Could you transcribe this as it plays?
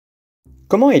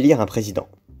Comment élire un président?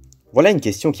 Voilà une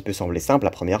question qui peut sembler simple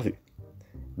à première vue.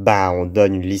 On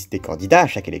donne une liste des candidats à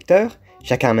chaque électeur,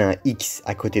 chacun met un X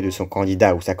à côté de son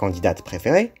candidat ou sa candidate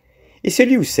préférée, et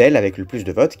celui ou celle avec le plus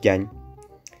de votes gagne.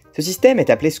 Ce système est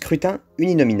appelé scrutin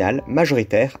uninominal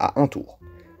majoritaire à un tour,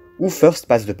 ou first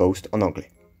past the post en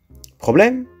anglais.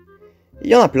 Problème? Il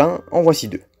y en a plein, en voici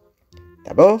deux.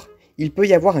 D'abord, il peut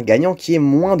y avoir un gagnant qui ait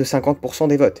moins de 50%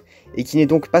 des votes, et qui n'est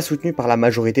donc pas soutenu par la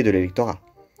majorité de l'électorat.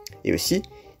 Et aussi,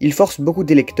 il force beaucoup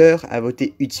d'électeurs à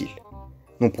voter utile.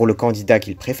 Non pour le candidat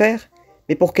qu'ils préfèrent,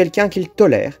 mais pour quelqu'un qu'ils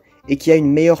tolèrent et qui a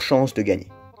une meilleure chance de gagner.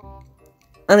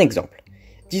 Un exemple.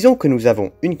 Disons que nous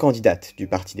avons une candidate du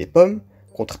parti des pommes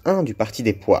contre un du parti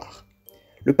des poires.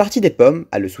 Le parti des pommes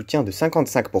a le soutien de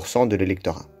 55% de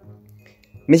l'électorat.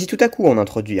 Mais si tout à coup on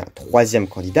introduit un troisième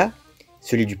candidat,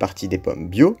 celui du parti des pommes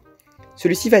bio,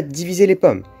 celui-ci va diviser les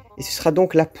pommes, et ce sera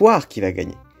donc la poire qui va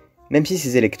gagner, même si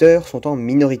ses électeurs sont en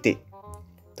minorité.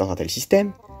 Dans un tel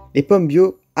système, les pommes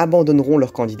bio abandonneront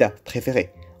leur candidat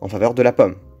préféré en faveur de la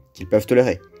pomme, qu'ils peuvent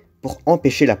tolérer, pour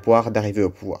empêcher la poire d'arriver au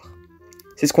pouvoir.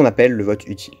 C'est ce qu'on appelle le vote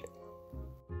utile.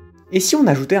 Et si on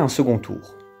ajoutait un second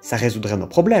tour? Ça résoudrait nos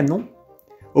problèmes, non?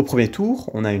 Au premier tour,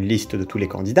 on a une liste de tous les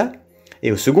candidats,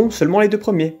 et au second, seulement les deux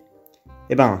premiers.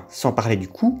 Sans parler du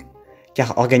coût,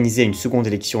 car organiser une seconde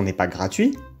élection n'est pas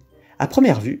gratuit, à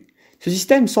première vue, ce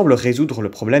système semble résoudre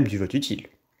le problème du vote utile.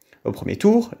 Au premier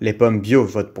tour, les pommes bio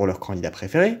votent pour leur candidat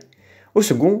préféré, au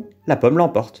second, la pomme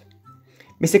l'emporte.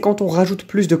 Mais c'est quand on rajoute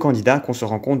plus de candidats qu'on se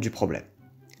rend compte du problème.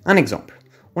 Un exemple,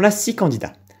 on a 6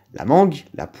 candidats, la mangue,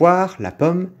 la poire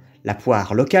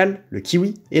locale, le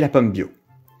kiwi et la pomme bio.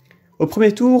 Au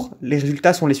premier tour, les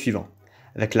résultats sont les suivants,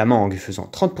 avec la mangue faisant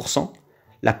 30%,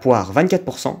 la poire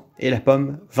 24% et la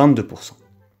pomme 22%.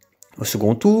 Au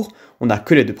second tour, on n'a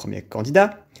que les deux premiers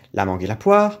candidats, la mangue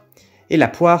et la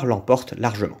poire l'emportent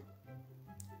largement.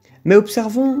 Mais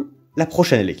observons la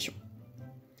prochaine élection.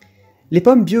 Les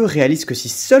pommes bio réalisent que si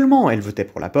seulement elles votaient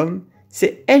pour la pomme,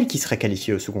 c'est elle qui serait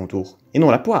qualifiée au second tour, et non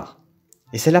la poire.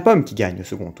 Et c'est la pomme qui gagne au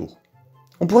second tour.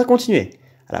 On pourrait continuer.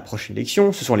 À la prochaine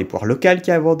élection, ce sont les poires locales qui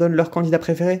abandonnent leur candidat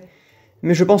préféré,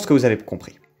 mais je pense que vous avez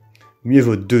compris. Mieux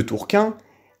vaut 2 tours qu'un,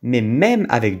 mais même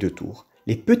avec 2 tours,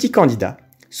 les petits candidats,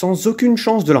 sans aucune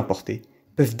chance de l'emporter,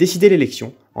 peuvent décider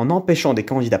l'élection en empêchant des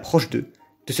candidats proches d'eux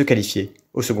de se qualifier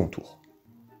au second tour.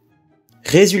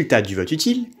 Résultat du vote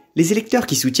utile, les électeurs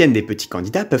qui soutiennent des petits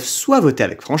candidats peuvent soit voter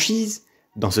avec franchise,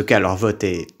 dans ce cas leur vote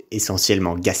est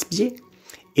essentiellement gaspillé,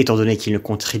 étant donné qu'ils ne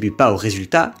contribuent pas au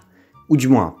résultat, ou du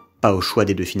moins pas au choix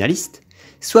des deux finalistes,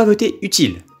 soit voter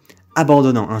utile,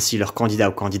 abandonnant ainsi leur candidat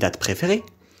ou candidate préférée,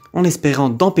 en espérant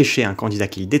d'empêcher un candidat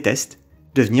qu'ils détestent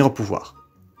de venir au pouvoir.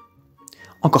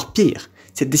 Encore pire,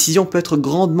 cette décision peut être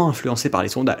grandement influencée par les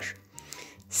sondages.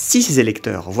 Si ces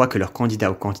électeurs voient que leur candidat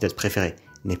ou candidate préféré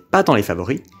n'est pas dans les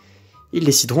favoris, ils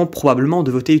décideront probablement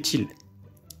de voter utile.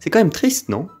 C'est quand même triste,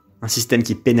 non? Un système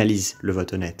qui pénalise le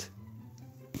vote honnête.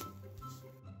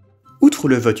 Outre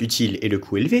le vote utile et le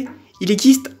coût élevé, il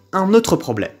existe un autre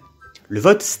problème, le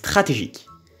vote stratégique.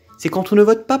 C'est quand on ne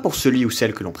vote pas pour celui ou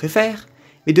celle que l'on préfère,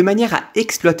 mais de manière à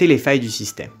exploiter les failles du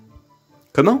système.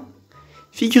 Comment?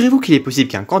 Figurez-vous qu'il est possible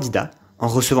qu'un candidat, en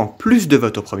recevant plus de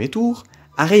votes au premier tour,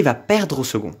 arrive à perdre au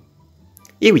second.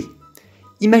 Et oui,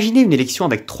 imaginez une élection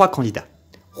avec 3 candidats,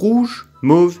 rouge,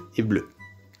 mauve et bleu.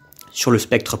 Sur le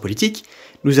spectre politique,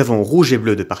 nous avons rouge et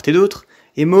bleu de part et d'autre,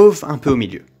 et mauve un peu au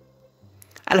milieu.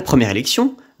 À la première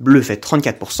élection, bleu fait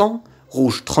 34%,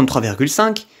 rouge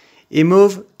 33,5% et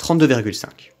mauve 32,5%.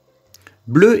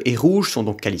 Bleu et rouge sont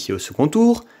donc qualifiés au second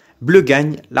tour, bleu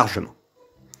gagne largement.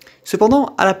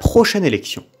 Cependant, à la prochaine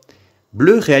élection,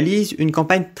 bleu réalise une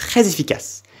campagne très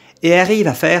efficace et arrive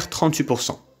à faire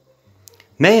 38%.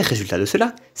 Mais résultat de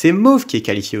cela, c'est mauve qui est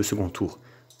qualifié au second tour,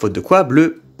 faute de quoi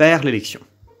bleu perd l'élection.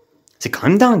 C'est quand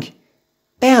même dingue!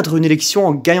 Perdre une élection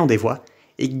en gagnant des voix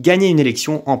et gagner une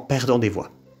élection en perdant des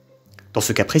voix. Dans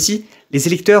ce cas précis, les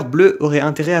électeurs bleus auraient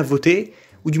intérêt à voter,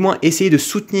 ou du moins essayer de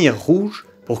soutenir rouge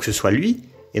pour que ce soit lui,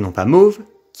 et non pas mauve,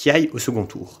 qui aille au second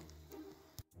tour.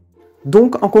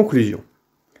 Donc en conclusion,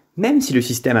 même si le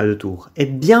système à 2 tours est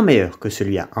bien meilleur que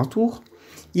celui à 1 tour,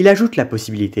 il ajoute la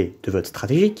possibilité de vote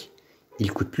stratégique,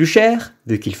 il coûte plus cher,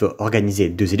 vu qu'il faut organiser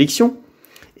 2 élections,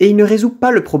 et il ne résout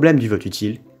pas le problème du vote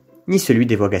utile, ni celui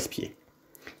des voix gaspillées.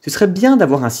 Ce serait bien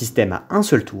d'avoir un système à un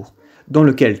seul tour, dans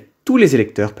lequel tous les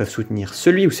électeurs peuvent soutenir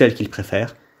celui ou celle qu'ils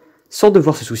préfèrent, sans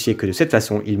devoir se soucier que de cette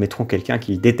façon ils mettront quelqu'un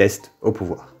qu'ils détestent au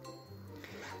pouvoir.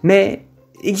 Mais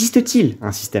existe-t-il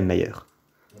un système meilleur?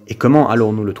 Et comment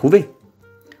allons-nous le trouver?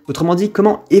 Autrement dit,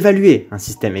 comment évaluer un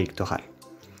système électoral?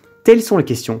 Telles sont les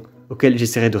questions auxquelles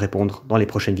j'essaierai de répondre dans les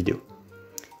prochaines vidéos.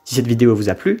 Si cette vidéo vous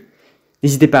a plu,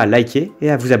 N'hésitez pas à liker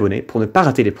et à vous abonner pour ne pas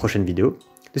rater les prochaines vidéos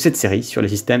de cette série sur les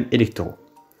systèmes électoraux.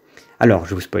 Alors,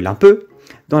 je vous spoil un peu,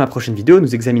 dans la prochaine vidéo,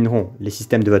 nous examinerons les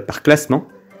systèmes de vote par classement,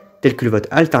 tels que le vote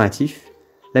alternatif,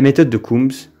 la méthode de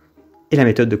Coombs et la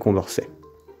méthode de Condorcet.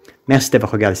 Merci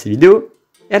d'avoir regardé cette vidéo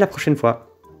et à la prochaine fois.